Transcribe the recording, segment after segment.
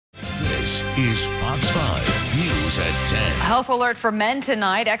This is Fox 5 News at 10. A health alert for men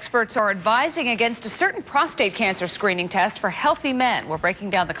tonight. Experts are advising against a certain prostate cancer screening test for healthy men. We're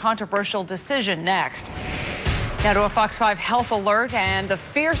breaking down the controversial decision next. Now to a Fox 5 health alert and the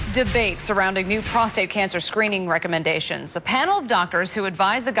fierce debate surrounding new prostate cancer screening recommendations. A panel of doctors who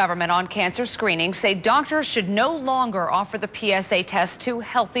advise the government on cancer screening say doctors should no longer offer the PSA test to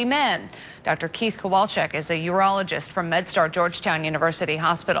healthy men. Dr. Keith Kowalczyk is a urologist from MedStar Georgetown University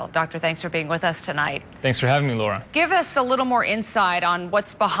Hospital. Doctor, thanks for being with us tonight. Thanks for having me, Laura. Give us a little more insight on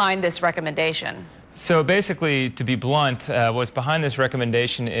what's behind this recommendation. So basically, to be blunt, what's behind this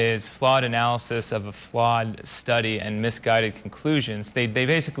recommendation is flawed analysis of a flawed study and misguided conclusions. They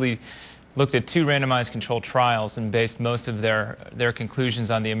basically looked at two randomized controlled trials and based most of their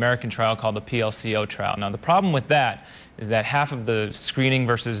conclusions on the American trial called the PLCO trial. Now, the problem with that is that half of the screening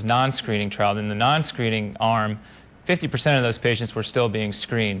versus non-screening trial, in the non-screening arm, 50% of those patients were still being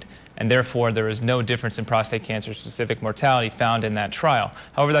screened, and therefore there is no difference in prostate cancer-specific mortality found in that trial.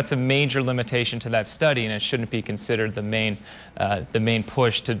 However, that's a major limitation to that study, and it shouldn't be considered the main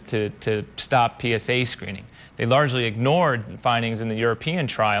push to stop PSA screening. They largely ignored the findings in the European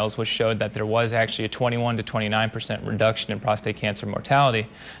trials, which showed that there was actually a 21 to 29% reduction in prostate cancer mortality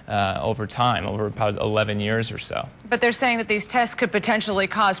over time, over about 11 years or so. But they're saying that these tests could potentially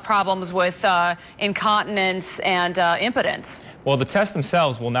cause problems with incontinence and impotence. Well, the tests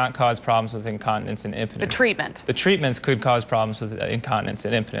themselves will not cause problems with incontinence and impotence. The treatment. The treatments could cause problems with incontinence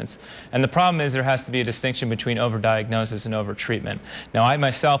and impotence. And the problem is there has to be a distinction between overdiagnosis and overtreatment. Now, I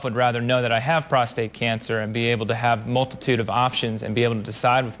myself would rather know that I have prostate cancer and be able to have a multitude of options and be able to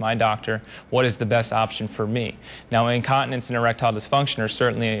decide with my doctor what is the best option for me. Now, incontinence and erectile dysfunction are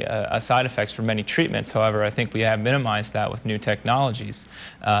certainly side effects for many treatments. However, I think we have minimized that with new technologies.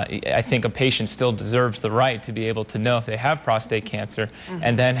 I think a patient still deserves the right to be able to know if they have prostate cancer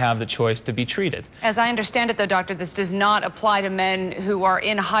and then have the choice to be treated. As I understand it, though, doctor, this does not apply to men who are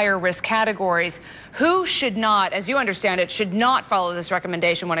in higher risk categories. Who should not, as you understand it, should not follow this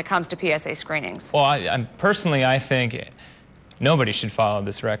recommendation when it comes to PSA screenings? Well, personally, I think nobody should follow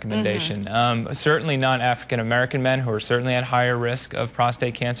this recommendation. Certainly non-African American men who are certainly at higher risk of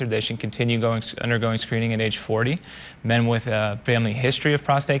prostate cancer, they should continue undergoing screening at age 40. Men with a family history of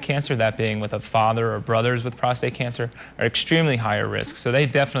prostate cancer, that being with a father or brothers with prostate cancer, are extremely higher risk. So they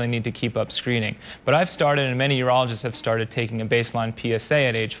definitely need to keep up screening. But I've started, and many urologists have started, taking a baseline PSA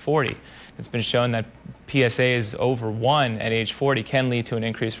at age 40. It's been shown that PSAs over 1 at age 40 can lead to an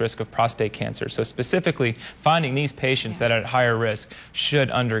increased risk of prostate cancer. So specifically, finding these patients that are at higher risk should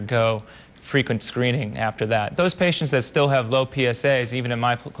undergo frequent screening after that. Those patients that still have low PSAs, even in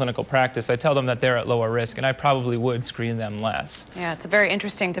my clinical practice, I tell them that they're at lower risk, and I probably would screen them less. Yeah, it's a very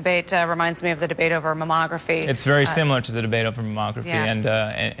interesting debate. Reminds me of the debate over mammography. It's very similar to the debate over mammography,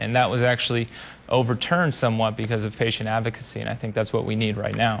 and that was actually overturned somewhat because of patient advocacy, and I think that's what we need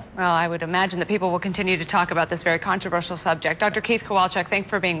right now. Well, I would imagine that people will continue to talk about this very controversial subject. Dr. Keith Kowalczyk, thanks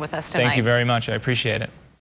for being with us tonight. Thank you very much. I appreciate it.